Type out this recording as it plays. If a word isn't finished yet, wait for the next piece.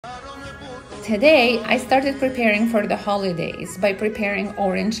Today, I started preparing for the holidays by preparing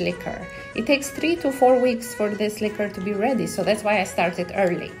orange liquor. It takes 3 to 4 weeks for this liquor to be ready, so that's why I started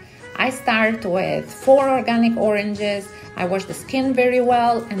early. I start with 4 organic oranges. I wash the skin very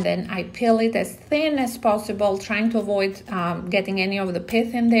well, and then I peel it as thin as possible, trying to avoid getting any of the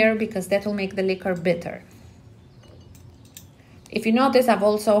pith in there because that will make the liquor bitter. If you notice, I've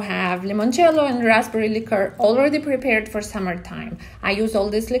also have limoncello and raspberry liquor already prepared for summertime. I use all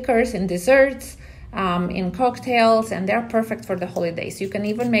these liquors in desserts, in cocktails, and they're perfect for the holidays. You can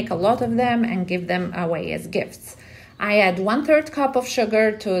even make a lot of them and give them away as gifts. I add 1/3 cup of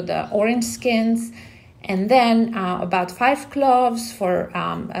sugar to the orange skins, and then about 5 cloves for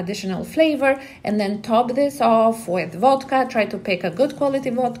additional flavor, and then top this off with vodka. Try to pick a good quality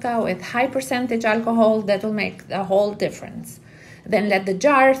vodka with high percentage alcohol. That will make the whole difference. Then let the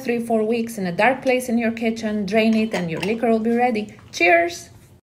jar 3-4 weeks in a dark place in your kitchen, drain it, and your liquor will be ready. Cheers!